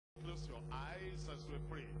close your eyes as we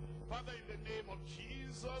pray. Father, in the name of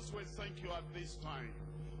Jesus, we thank you at this time.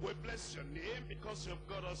 We bless your name because you've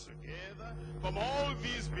got us together from all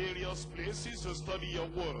these various places to study your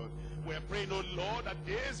word. We are praying, oh Lord, that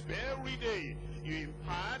this very day you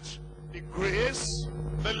impart the grace,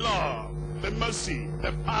 the love, the mercy,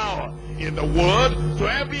 the power in the word to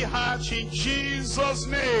every heart in Jesus'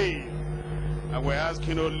 name. And we're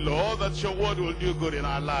asking, oh Lord, that your word will do good in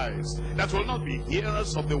our lives. That will not be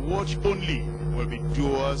hearers of the word only, will be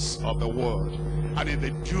doers of the word. And in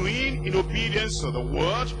the doing, in obedience to the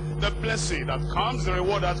word, the blessing that comes, the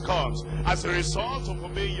reward that comes. As a result of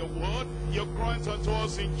obeying your word, you grant unto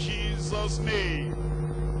us in Jesus' name.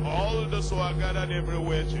 All those who are gathered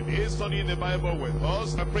everywhere today, studying the Bible with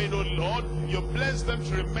us, I pray, oh Lord, you bless them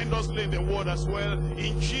tremendously in the word as well.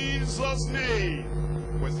 In Jesus' name.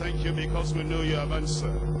 We thank you because we know you have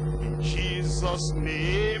answered. In Jesus'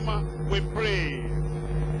 name we pray.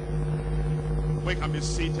 We can be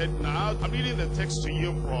seated now. I'm reading the text to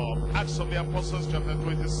you from Acts of the Apostles chapter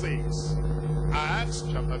 26. Acts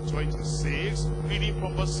chapter 26, reading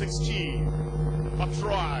from verse 16. But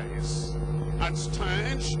rise and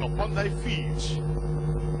stand upon thy feet.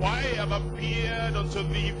 For I have appeared unto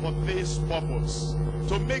thee for this purpose,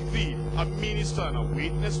 to make thee a minister and a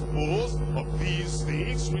witness both of these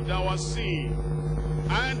things which thou hast seen,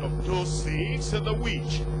 and of those things in the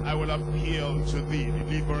which I will appeal unto thee,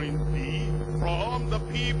 delivering thee from the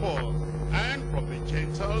people and from the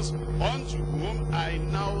Gentiles, unto whom I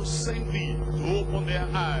now send thee, to open their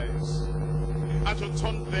eyes, and to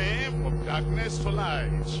turn them from darkness to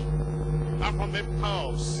light, and from the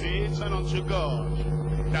power of Satan unto God,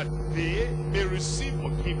 that they may receive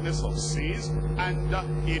forgiveness of sins and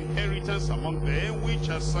inheritance among them which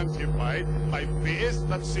are sanctified by faith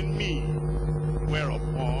that's in me.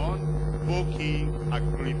 Whereupon, O King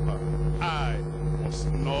Agrippa, I was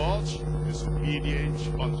not disobedient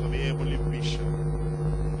unto the heavenly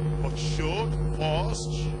vision, but showed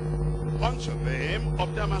first unto them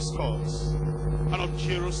of Damascus and of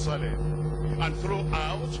Jerusalem, and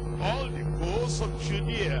throughout all the coasts of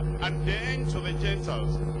Judea, and then to the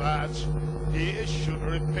Gentiles, that they should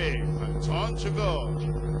repent and turn to God,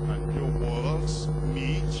 and do works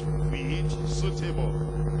meet, fit, suitable,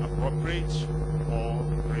 appropriate for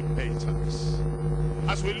repentance.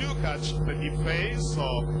 As we look at the defense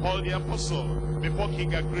of Paul the Apostle before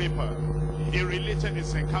King Agrippa, he related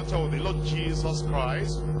his encounter with the Lord Jesus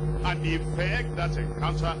Christ and the effect that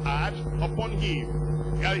encounter had upon him.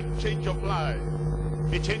 A change of life,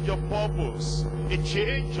 a change of purpose, a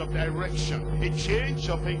change of direction, a change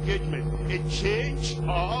of engagement, a change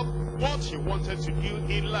of what he wanted to do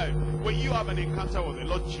in life. When you have an encounter with the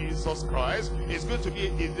Lord Jesus Christ, there's going to be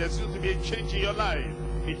a change in your life.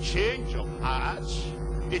 A change of heart,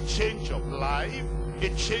 a change of life, a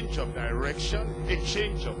change of direction, a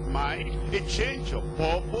change of mind, a change of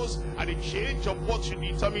purpose, and a change of what you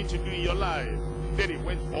determine to do in your life. Then he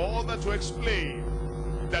went further to explain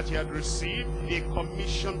that he had received a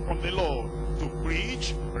commission from the Lord to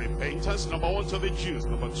preach repentance, number one, to the Jews,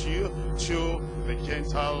 number two, to the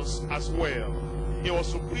Gentiles as well. He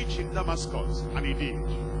was to preach in Damascus, and he did,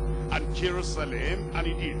 and Jerusalem, and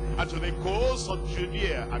he did, and to the coast of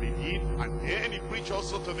Judea, and he did, and then he preached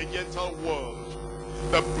also to the Gentile world.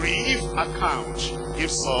 The brief account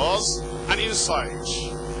gives us an insight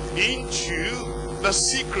into the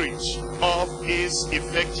secret of his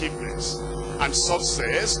effectiveness and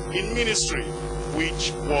success in ministry,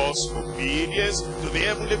 which was obedience to the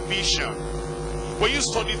heavenly vision. When you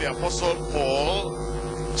study the Apostle Paul,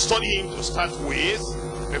 study him to start with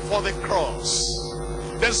before the cross.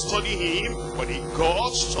 Then study him when he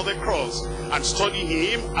got to the cross, and study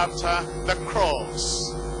him after the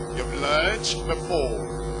cross. You've learned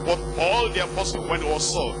before what Paul the Apostle, when he was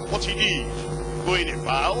Saul, what he did, going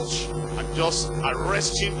about and just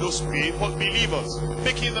arresting those people, believers,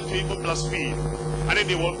 making them to even blaspheme, and then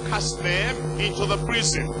they will cast them into the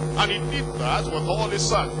prison. And he did that with all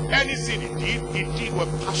his heart. Anything he did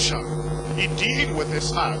with passion, he did with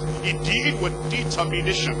his heart, he did with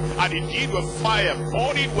determination, and he did with fire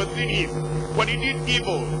burning within him. When he did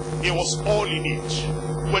evil, he was all in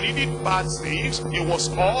it. When he did bad things, he was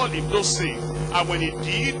all in those things. And when he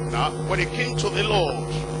came to the Lord,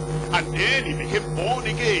 and then he became born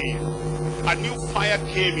again, a new fire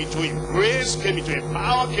came into him, grace came into him,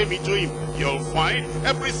 power came into him. You'll find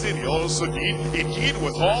everything he also did, he did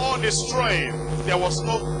with all his strength. There was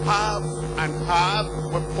no half and half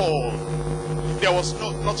with Paul. There was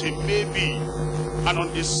not a maybe, an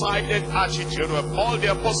undecided attitude with Paul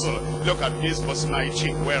the Apostle. Look at this verse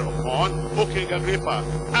 19. Whereupon, O King Agrippa,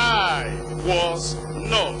 I was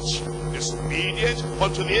not disobedient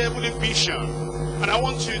unto the heavenly vision. And I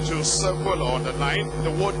want you to circle or underline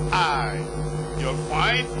the word I. You'll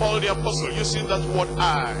find Paul the Apostle using that word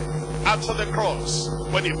I. After the cross,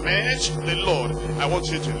 when he met the Lord, I want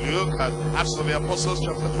you to look at Acts of the Apostles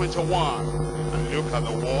chapter 21 and look at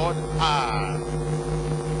the word I.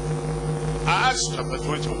 Acts chapter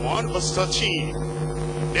 21 verse 13.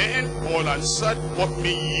 Then Paul answered, what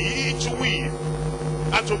mean ye to weep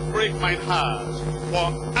and to break mine heart? For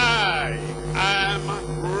I am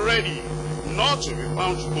ready, not to be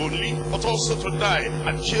found only, but also to die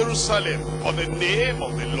at Jerusalem for the name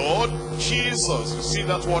of the Lord Jesus. You see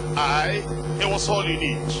that word I? It was all in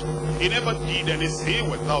it. He never did anything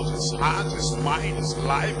without his heart, his mind, his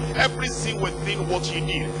life, everything within what he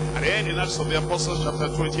did. And then in Acts of the Apostles chapter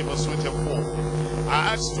 20 verse 24.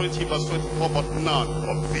 Acts 20 verse 24, but none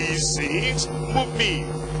of these things move me,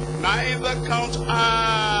 neither count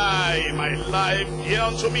I my life dear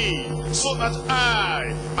unto me, so that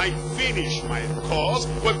I might finish my course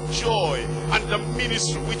with joy, and the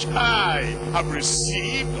ministry which I have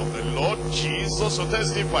received of the Lord Jesus to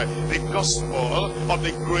testify the gospel of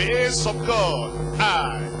the grace of God.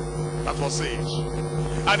 That was it.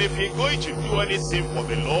 And if you're going to do anything for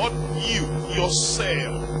the Lord, you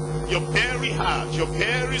yourself, your very heart, your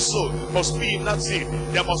very soul must be in that thing.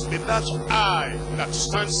 There must be that I that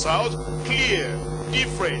stands out clear,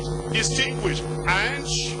 different, distinguished, and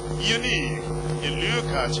unique. You look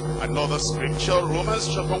at another scripture, Romans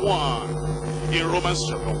chapter 1. In Romans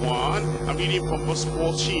chapter 1, I'm reading from verse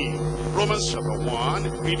 14. Romans chapter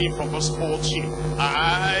 1, reading from verse 14.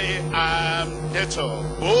 I am debtor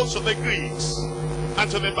both to the Greeks and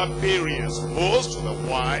to the barbarians, both to the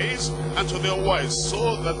wise and to the unwise,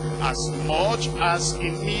 so that as much as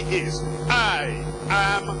in me is, I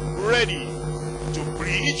am ready to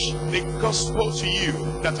preach the gospel to you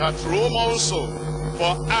that are at Rome also.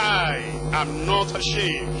 For I am not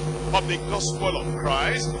ashamed of the gospel of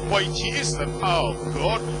Christ, for it is the power of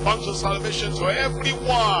God unto salvation to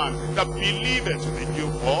everyone that believeth, to the Jew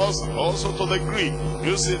first and also to the Greek.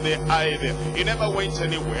 You see the I there. He never went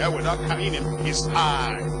anywhere without carrying his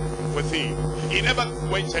I with him. He never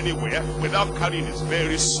went anywhere without carrying his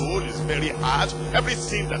very soul, his very heart,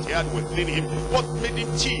 everything that he had within him. What made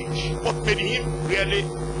him teach? What made him really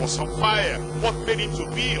was on fire? What made him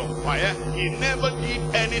to be on fire? He never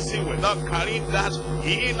did anything without carrying that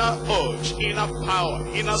inner urge, inner power,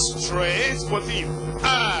 inner strength with him.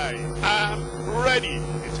 I am ready.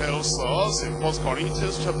 It tells us in 1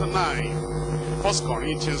 Corinthians chapter 9. 1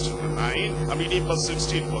 Corinthians chapter 9, I'm reading verse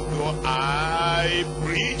 16. For though I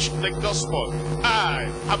preach the gospel,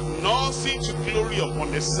 I have nothing to glory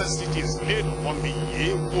upon. Necessities laid upon me,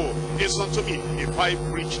 yea, woe is unto me if I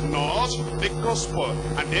preach not the gospel.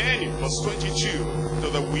 And then in verse 22, to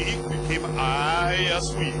the weak became I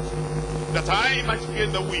as weak, that I might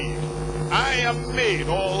gain the weak. I am made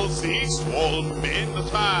all things to all men,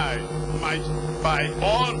 that I might by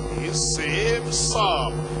all means save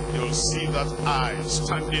some. You'll see that I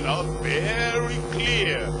standing out very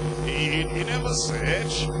clear. He never said,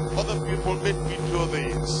 other people made me do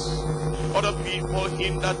this. Other people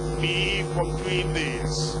hindered me from doing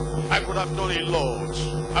this. I could have done a lot.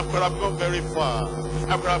 I could have gone very far.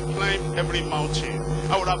 I could have climbed every mountain.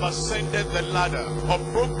 I would have ascended the ladder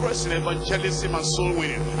of progress in evangelism and soul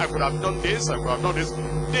winning. I could have done this. I could have done this.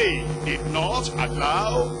 They did not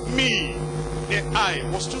allow me. The I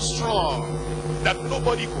was too strong, that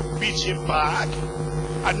nobody could beat him back,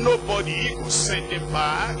 and nobody could send him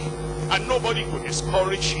back, and nobody could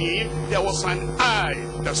discourage him. There was an I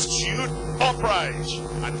that stood upright,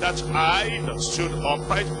 and that I that stood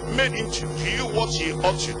upright made him to do what he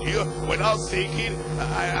ought to do without thinking,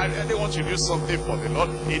 I didn't want to do something for the Lord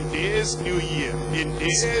in this new year, in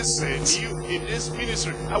this in this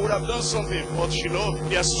ministry. I would have done something, but you know,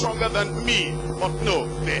 they are stronger than me. But no,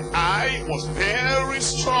 the I was very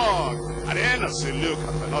strong. And then as you look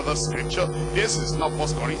at another scripture, this is not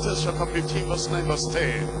 1 Corinthians chapter 15 verse 9 verse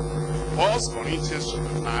 10. 1 Corinthians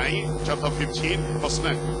chapter 15 verse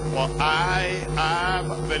 9. For I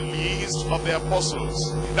am the least of the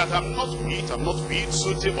apostles, that I'm not fit,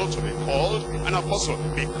 suitable to be called an apostle,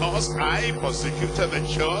 because I persecuted the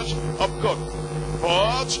church of God.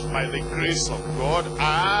 But by the grace of God,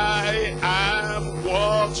 I am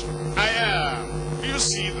what I am. Do you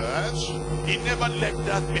see that? He never left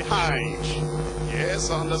that behind.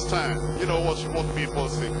 Yes, I understand. You know what people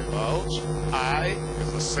think about? I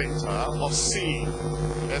is the center of sin.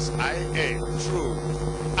 Yes, I am true.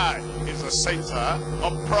 I is the center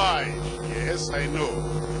of pride. Yes, I know.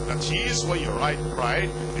 That is when you write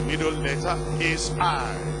pride, the middle letter is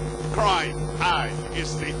I. Crime, I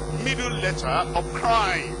is the middle letter of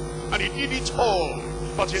crime. and he did it all.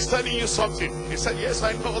 But he's telling you something. He said, yes,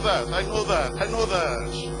 I know that, I know that, I know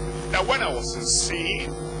that. That when I was in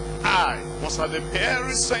sin, I was at the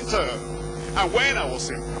very center. And when I was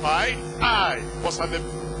in pride, I was at the...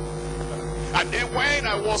 And then when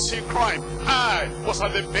I was in crime, I was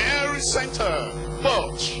at the very center.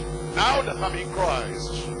 But now that I'm in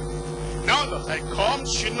Christ, now that I come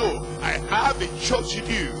to know I have a job to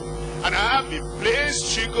do, and I have a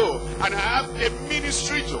place to go, and I have a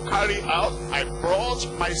ministry to carry out, I brought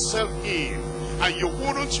myself in. And you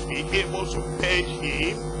wouldn't be able to beg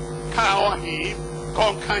him, cower him,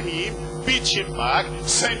 conquer him, beat him back,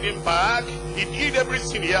 send him back. He did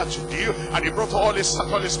everything he had to do, and he brought all his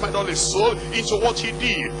heart, all his mind, all his soul into what he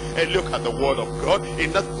did. And look at the word of God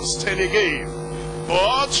in that verse 10 again.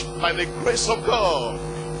 But by the grace of God,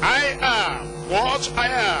 I am what I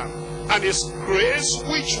am, and his grace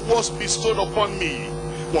which was bestowed upon me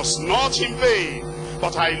was not in vain,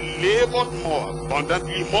 but I labored more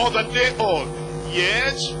abundantly, more than they all.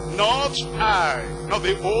 Yet not I, not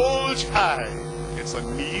the old I, it's a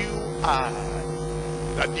new I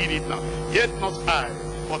that did it now. Yet not I,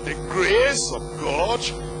 but the grace of God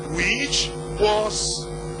which was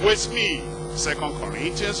with me. 2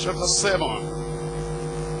 Corinthians chapter 7.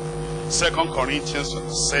 2 Corinthians chapter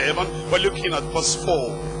 7, we're looking at verse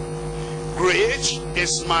 4. Great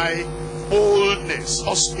is my boldness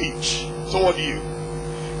of speech toward you.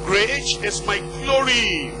 Great is my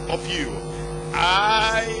glory of you.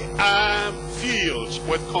 I am filled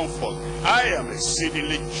with comfort. I am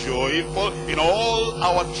exceedingly joyful in all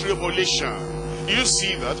our tribulation. You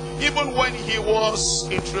see that even when he was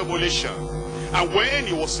in tribulation, and when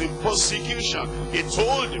he was in persecution, he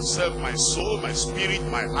told himself, my soul, my spirit,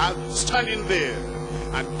 my heart, standing there.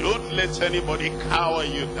 And don't let anybody cower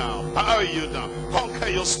you down, power you down, conquer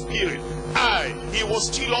your spirit. He was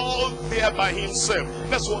still all there by himself.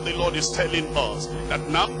 That's what the Lord is telling us. That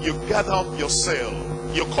now you gather up yourself.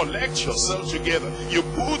 You collect yourself together. You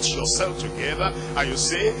put yourself together. And you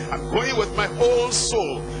say, I'm going with my whole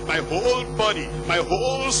soul, my whole body, my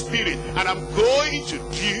whole spirit. And I'm going to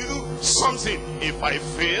do something. If I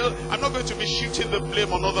fail, I'm not going to be shifting the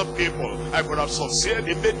blame on other people. I could have succeeded.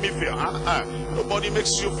 They made me fail. Nobody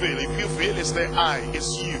makes you fail. If you fail, it's the I.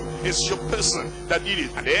 It's you. It's your person that did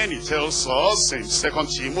it. And then he tells us in 2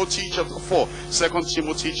 Timothy chapter 4. 2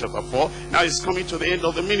 Timothy chapter 4. Now he's coming to the end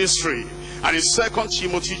of the ministry. And in 2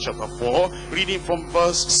 Timothy chapter 4, reading from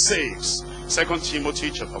verse 6. 2 Timothy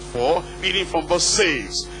chapter 4, reading from verse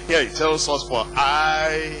 6. Here he tells us, for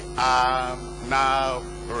I am now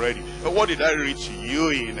ready. But what did I read to you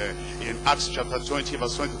in Acts chapter 20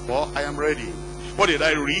 verse 24? I am ready. What did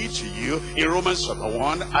I read to you in Romans chapter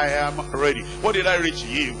 1? I am ready. What did I read to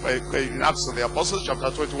you in Acts of the Apostles chapter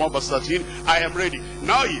 21 verse 13? I am ready.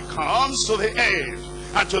 Now he comes to the end.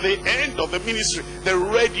 And to the end of the ministry, the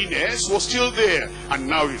readiness was still there. And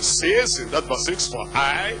now he says in that verse 6, for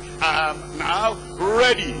I am now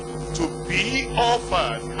ready to be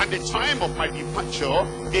offered. And the time of my departure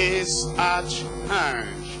is at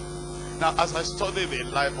hand. Now, as I study the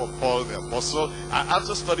life of Paul the Apostle, and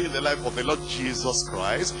after studying the life of the Lord Jesus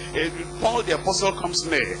Christ, Paul the Apostle comes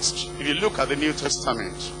next. If you look at the New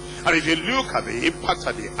Testament, and if you look at the impact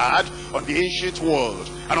that he had on the ancient world,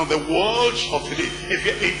 and on the world of today,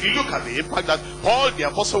 if you look at the impact that Paul the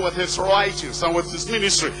Apostle with his writings and with his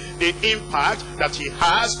ministry, the impact that he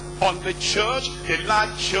has on the church, the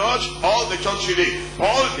large church, all the church today,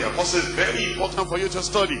 Paul the Apostle is very important for you to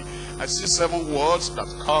study. I see 7 words that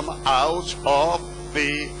come out of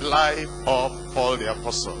the life of Paul the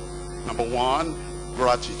Apostle. Number 1,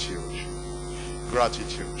 gratitude.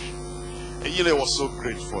 Gratitude. You know, I was so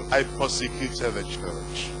grateful. I persecuted the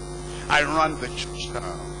church. I ran the church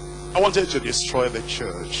down. I wanted to destroy the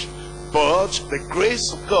church. But the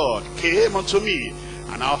grace of God came unto me.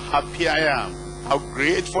 And how happy I am, how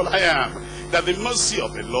grateful I am, that the mercy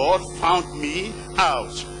of the Lord found me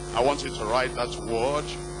out. I want you to write that word,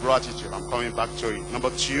 gratitude. I'm coming back to it. Number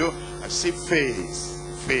 2, I see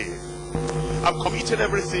faith. Faith. I've committed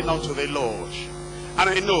everything unto the Lord. And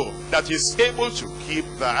I know that he's able to keep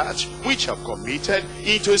that which I've committed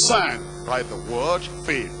into his hand. Write the word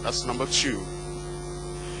faith. That's number 2.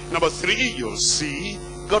 Number 3, you'll see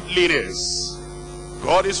godliness.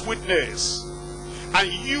 God is witness. And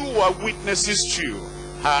you are witnesses too.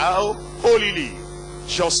 How holily,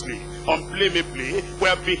 justly, unblameably we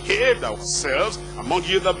have behaved ourselves among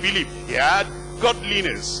you that believe. He had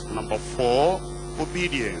godliness. Number 4,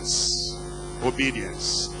 obedience.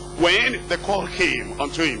 Obedience. When the call came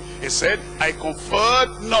unto him, he said, I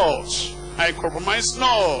conferred not, I compromise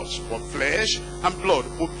not for flesh and blood.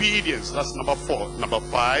 Obedience. That's number 4. Number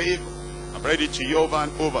 5, I've read it to you over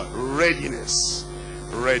and over. Readiness.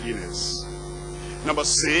 Readiness. Number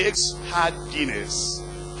 6, hardiness.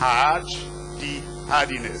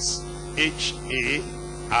 Hardiness.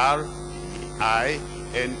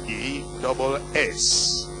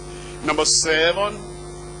 H-A-R-D-I-N-E-S-S. Number 7,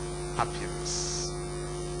 happiness.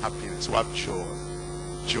 Happiness. We have joy.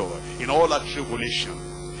 Joy. In all that tribulation,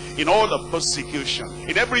 in all the persecution,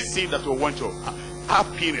 in everything that we want to.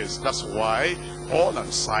 Happiness. That's why Paul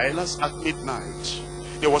and Silas at midnight,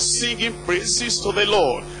 they were singing praises to the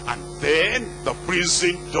Lord. And then the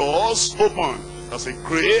prison doors opened. There's a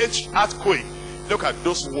great earthquake. Look at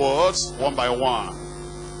those words one by one.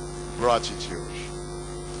 Gratitude.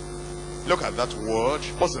 Look at that word.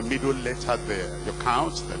 What's the middle letter there? You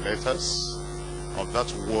count the letters of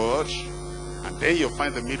that word, and then you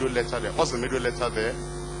find the middle letter there. What's the middle letter there?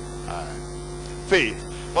 Faith.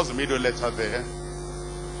 What's the middle letter there?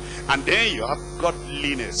 And then you have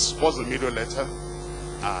godliness. What's the middle letter?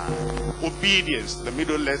 Obedience. The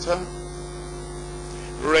middle letter.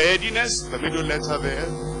 Readiness. The middle letter there.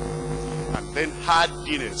 And then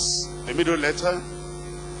hardiness. The middle letter.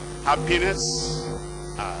 Happiness.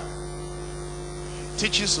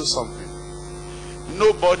 Teaches you something.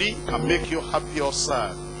 Nobody can make you happy or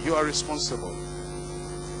sad. You are responsible.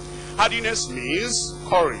 Hardiness means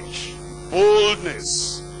courage,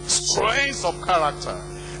 boldness, strength of character,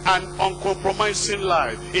 and uncompromising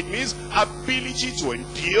life. It means ability to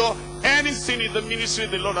endure anything in the ministry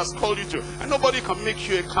the Lord has called you to. And nobody can make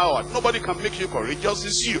you a coward. Nobody can make you courageous.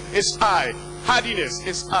 It's you. It's I. Hardiness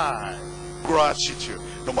is I. Gratitude.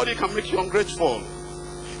 Nobody can make you ungrateful.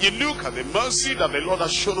 You look at the mercy that the Lord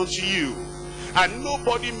has shown unto you, and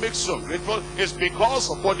nobody makes you ungrateful. It's because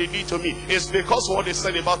of what they did to me. It's because of what they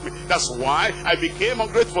said about me. That's why I became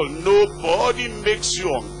ungrateful. Nobody makes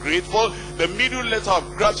you ungrateful. The middle letter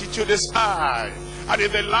of gratitude is I. And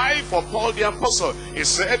in the life of Paul the Apostle, he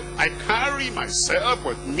said, I carry myself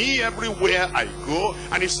with me everywhere I go.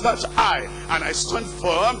 And it's not I. And I stand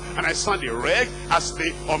firm and I stand erect as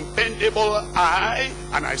the unbendable I.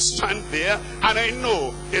 And I stand there and I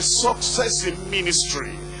know the success in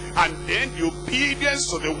ministry. And then the obedience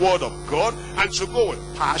to the word of God, and to go with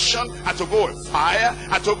passion, and to go with fire,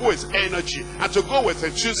 and to go with energy, and to go with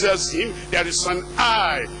enthusiasm. There is an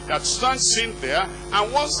I that stands in there.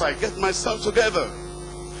 And once I get myself together,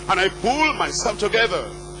 and I pull myself together,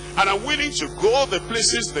 and I'm willing to go the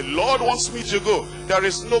places the Lord wants me to go, there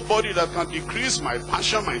is nobody that can decrease my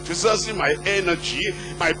passion, my enthusiasm, my energy,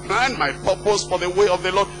 my plan, my purpose for the way of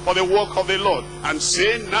the Lord, for the work of the Lord, and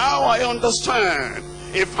say, now I understand.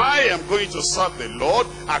 If I am going to serve the Lord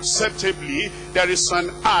acceptably, there is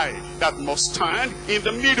an I that must stand in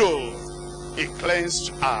the middle. A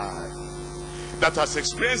cleansed I that has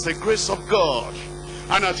experienced the grace of God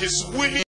and that is willing